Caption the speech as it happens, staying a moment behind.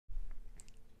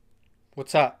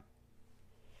What's up?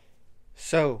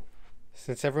 So,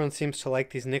 since everyone seems to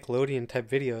like these Nickelodeon type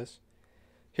videos,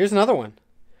 here's another one.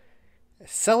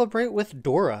 Celebrate with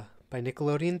Dora by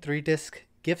Nickelodeon 3-disc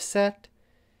gift set.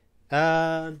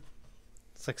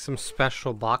 It's like some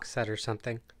special box set or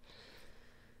something.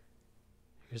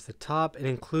 Here's the top. It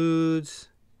includes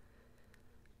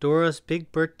Dora's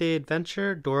Big Birthday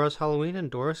Adventure, Dora's Halloween, and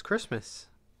Dora's Christmas.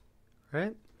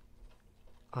 Right?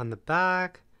 On the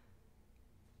back,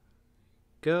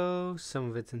 go. Some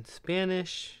of it's in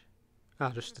Spanish. Oh,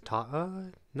 just the top.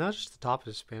 No, just the top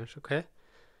is Spanish. Okay.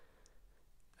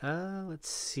 Let's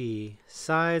see.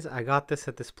 Size. I got this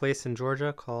at this place in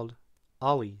Georgia called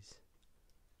Ollie's.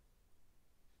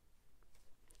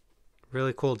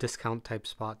 Really cool discount type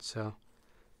spot. So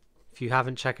if you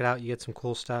haven't checked it out, you get some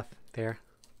cool stuff there.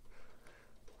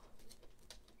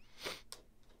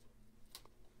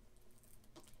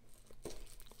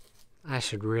 I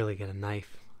should really get a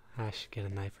knife. I should get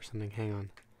a knife or something. Hang on.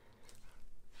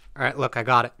 Alright, look, I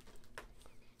got it.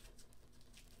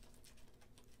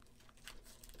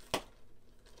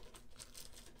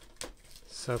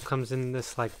 So it comes in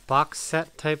this like box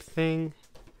set type thing.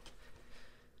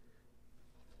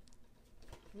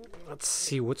 Let's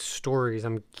see what stories.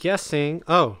 I'm guessing.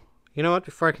 Oh, you know what?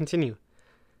 Before I continue.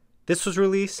 This was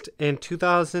released in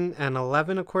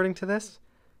 2011 according to this.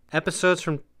 Episodes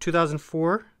from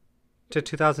 2004 to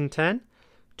 2010.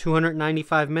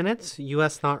 295 minutes.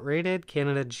 US not rated.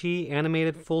 Canada G.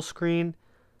 Animated full screen.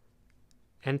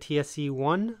 NTSC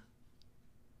 1.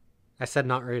 I said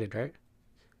not rated, right?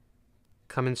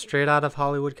 Coming straight out of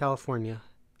Hollywood, California.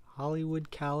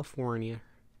 Hollywood, California.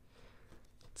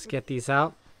 Let's get these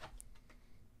out.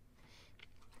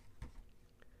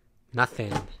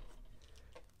 Nothing.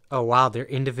 Oh, wow. They're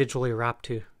individually wrapped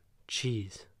too.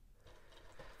 Jeez.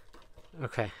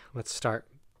 Okay, let's start.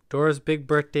 Dora's Big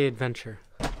Birthday Adventure.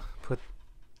 Put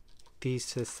these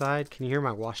to the side. Can you hear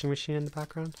my washing machine in the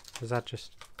background? Or is that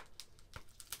just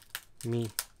me?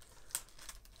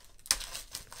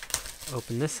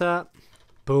 Open this up.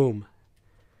 Boom.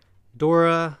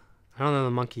 Dora. I don't know the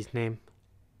monkey's name.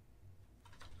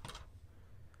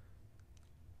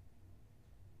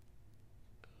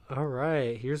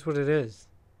 Alright, here's what it is.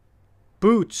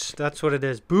 Boots. That's what it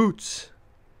is. Boots.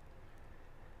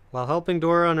 While helping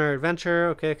Dora on her adventure.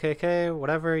 Okay.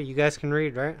 Whatever. You guys can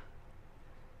read, right?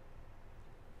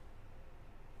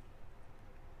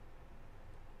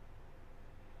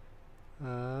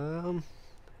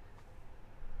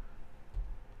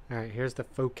 Alright, here's the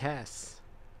focus.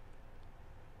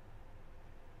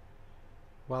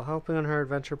 While helping on her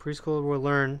adventure, preschooler will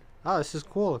learn. Oh, this is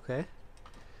cool, okay.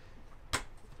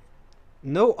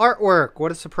 No artwork,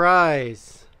 what a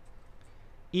surprise.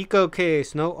 Eco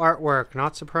case, no artwork,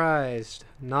 not surprised.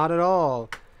 Not at all.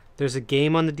 There's a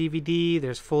game on the DVD,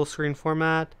 there's full screen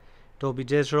format, Dolby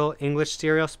Digital, English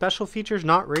stereo, special features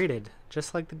not rated,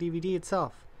 just like the DVD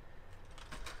itself.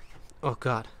 Oh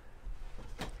god.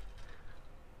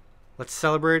 Let's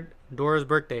celebrate Dora's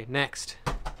birthday. Next.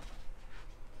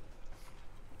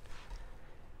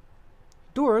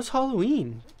 Dora's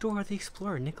Halloween. Dora the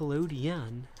Explorer,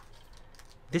 Nickelodeon.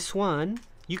 This one,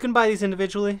 you can buy these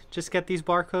individually. Just get these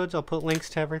barcodes. I'll put links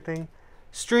to everything.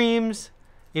 Streams,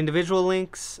 individual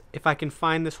links. If I can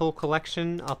find this whole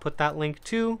collection, I'll put that link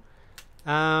too.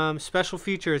 Special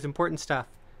features, important stuff.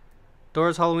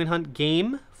 Dora's Halloween Hunt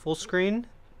game, full screen,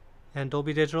 and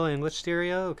Dolby Digital, English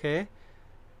stereo. Okay.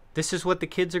 This is what the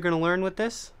kids are going to learn with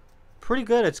this. Pretty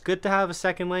good. It's good to have a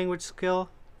second language skill.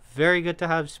 Very good to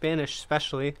have Spanish,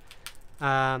 especially.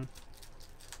 I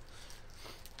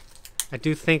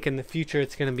do think in the future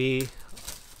there's going to be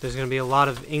a lot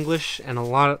of English and a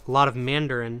lot of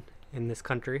Mandarin in this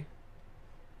country,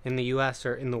 in the U.S.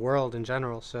 or in the world in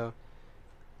general. So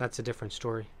that's a different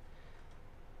story.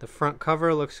 The front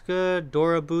cover looks good.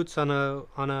 Dora boots on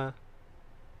a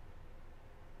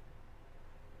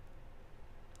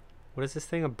what is this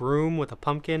thing? A broom with a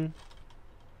pumpkin.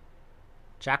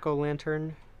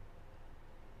 Jack-o'-lantern.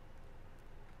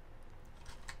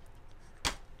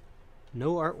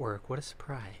 No artwork. What a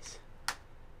surprise.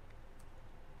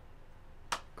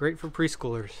 Great for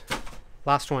preschoolers.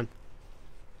 Last one.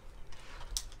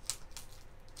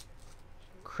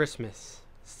 Christmas.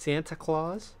 Santa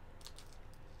Claus.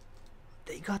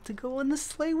 They got to go on the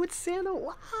sleigh with Santa.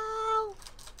 Wow.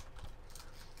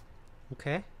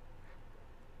 Okay.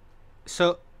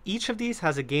 So each of these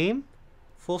has a game,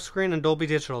 full screen, and Dolby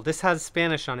Digital. This has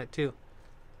Spanish on it too.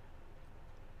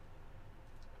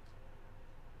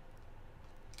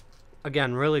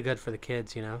 Again, really good for the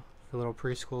kids, you know, for little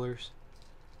preschoolers.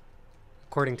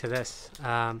 According to this.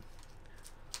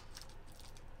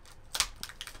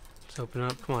 Let's open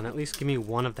it up. Come on, at least give me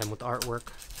one of them with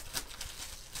artwork.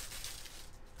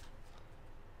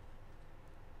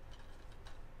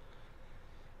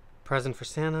 Present for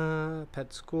Santa,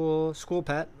 pet school, school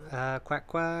pet, quack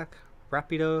quack,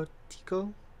 rapido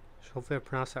tico. Hopefully I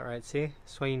pronounced that right. See,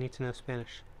 that's why you need to know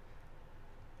Spanish.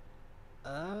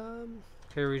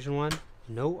 Okay, region 1,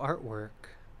 no artwork.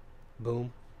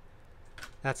 Boom.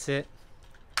 That's it.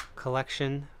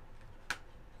 Collection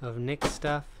of Nick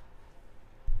stuff.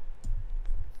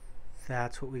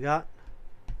 That's what we got.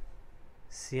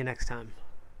 See you next time.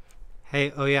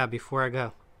 Hey, oh yeah, before I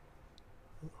go,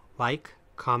 like,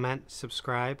 comment,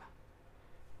 subscribe.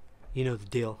 You know the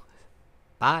deal.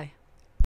 Bye.